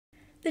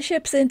The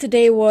ships in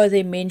today were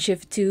the Main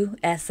Shift 2,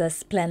 SS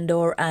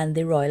Splendor and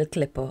the Royal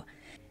Clipper.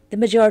 The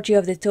majority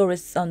of the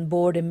tourists on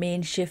board the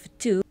Main Shift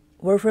 2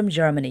 were from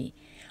Germany.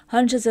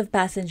 Hundreds of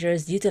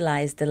passengers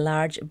utilized the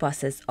large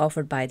buses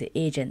offered by the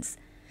agents.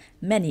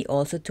 Many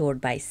also toured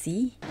by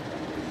sea,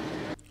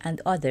 and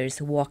others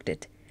walked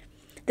it.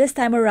 This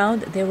time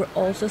around, there were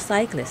also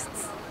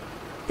cyclists.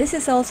 This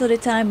is also the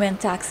time when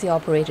taxi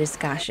operators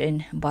cash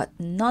in, but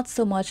not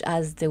so much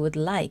as they would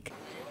like.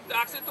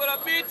 Taxi to the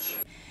beach!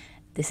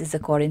 This is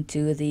according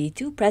to the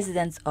two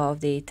presidents of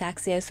the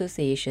taxi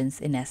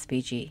associations in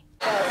SVG.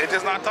 It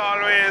is not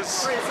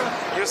always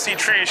you see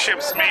 3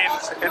 ships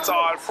means it's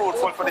all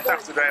fruitful for the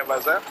taxi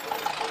drivers.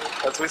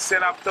 But we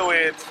still have to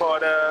wait for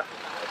the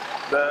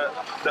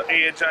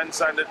agents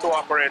and the tour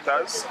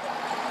operators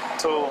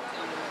to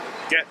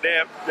get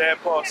their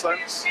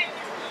persons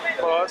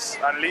first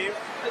and leave.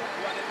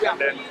 And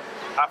then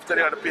after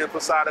the other people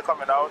started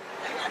coming out,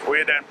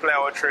 we then play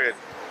our trade.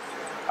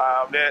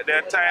 There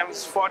are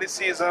times for the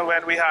season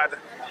when we had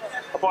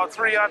about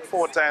 3 or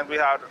 4 times we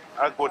had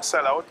a good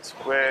sellout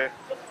where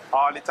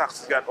all the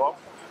taxis get up.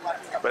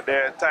 But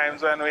there are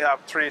times when we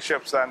have 3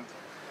 ships and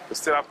we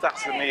still have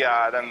taxis in the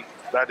yard and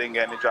that didn't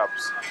get any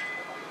jobs.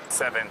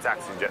 7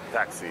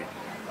 taxi,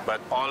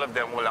 but all of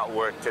them will not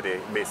work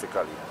today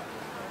basically.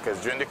 Because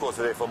during the course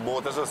of the day, for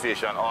both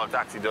associations, all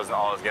taxi doesn't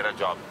always get a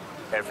job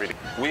every day.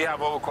 We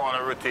have what we call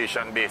a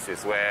rotation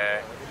basis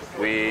where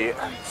we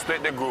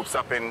split the groups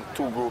up in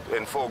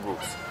 4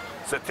 groups.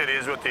 So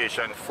today's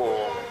rotation 4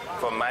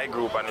 for my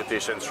group and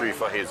rotation 3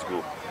 for his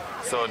group.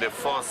 So the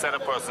first set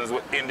of persons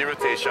in the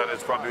rotation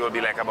is probably will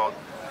be like about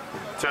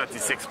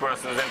 36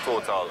 persons in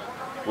total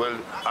will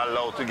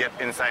allow to get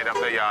inside of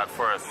the yard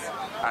first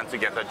and to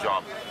get a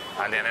job.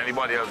 And then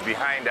anybody else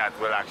behind that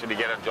will actually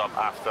get a job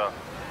after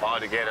or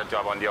to get a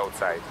job on the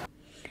outside.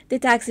 The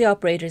taxi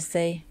operators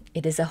say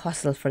it is a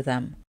hustle for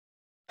them.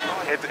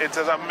 It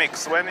is a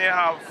mix. When you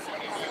have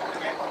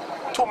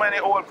too many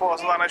old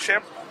persons on a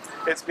ship,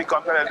 it's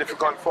become very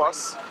difficult for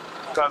us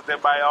because they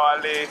buy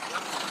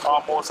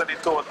most of the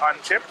tours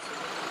on ship.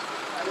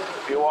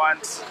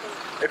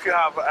 If you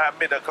have a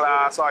middle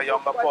class or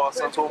younger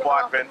persons who are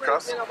more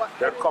adventurous,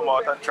 they'll come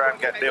out and try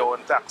and get their own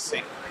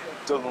taxi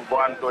to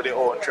go and do their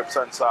own trips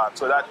and so on.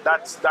 So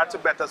that's a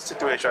better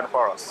situation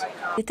for us.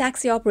 The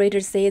taxi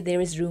operators say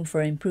there is room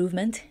for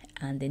improvement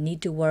and they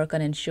need to work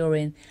on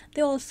ensuring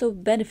they also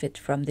benefit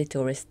from the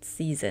tourist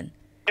season.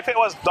 If it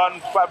was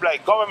done by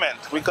like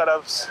government, we could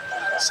have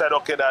said,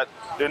 okay, that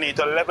they need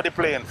to level the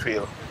playing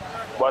field.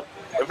 But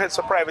if it's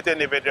a private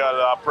individual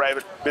or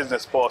private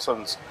business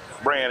persons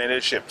bringing in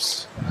the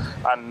ships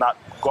and not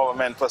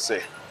government per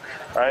se,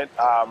 right?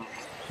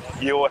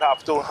 You would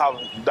have to have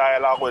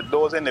dialogue with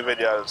those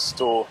individuals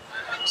to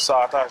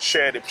sort of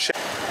share the ship.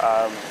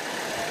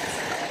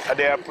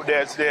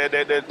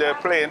 The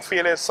playing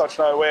field is such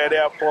now where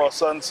there are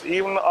persons,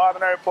 even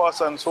ordinary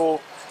persons who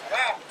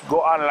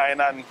go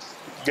online and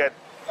get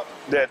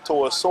their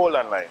tours sold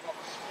online.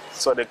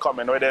 So they come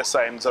in with their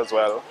signs as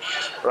well,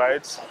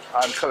 right,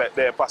 and collect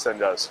their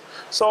passengers.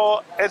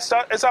 So it's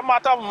a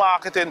matter of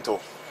marketing too,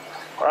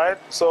 right?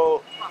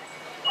 So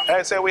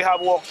I say we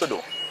have work to do.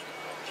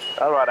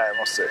 That's what I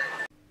must say.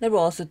 There were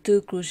also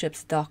 2 cruise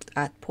ships docked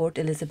at Port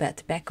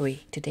Elizabeth Bequia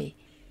today.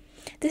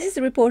 This is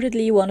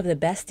reportedly one of the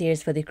best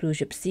years for the cruise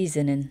ship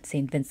season in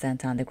St.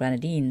 Vincent and the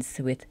Grenadines,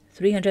 with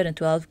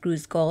 312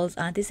 cruise calls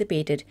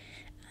anticipated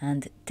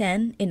and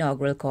 10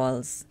 inaugural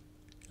calls.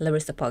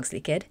 Larissa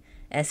Pugsley Kidd,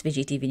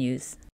 SVG-TV News.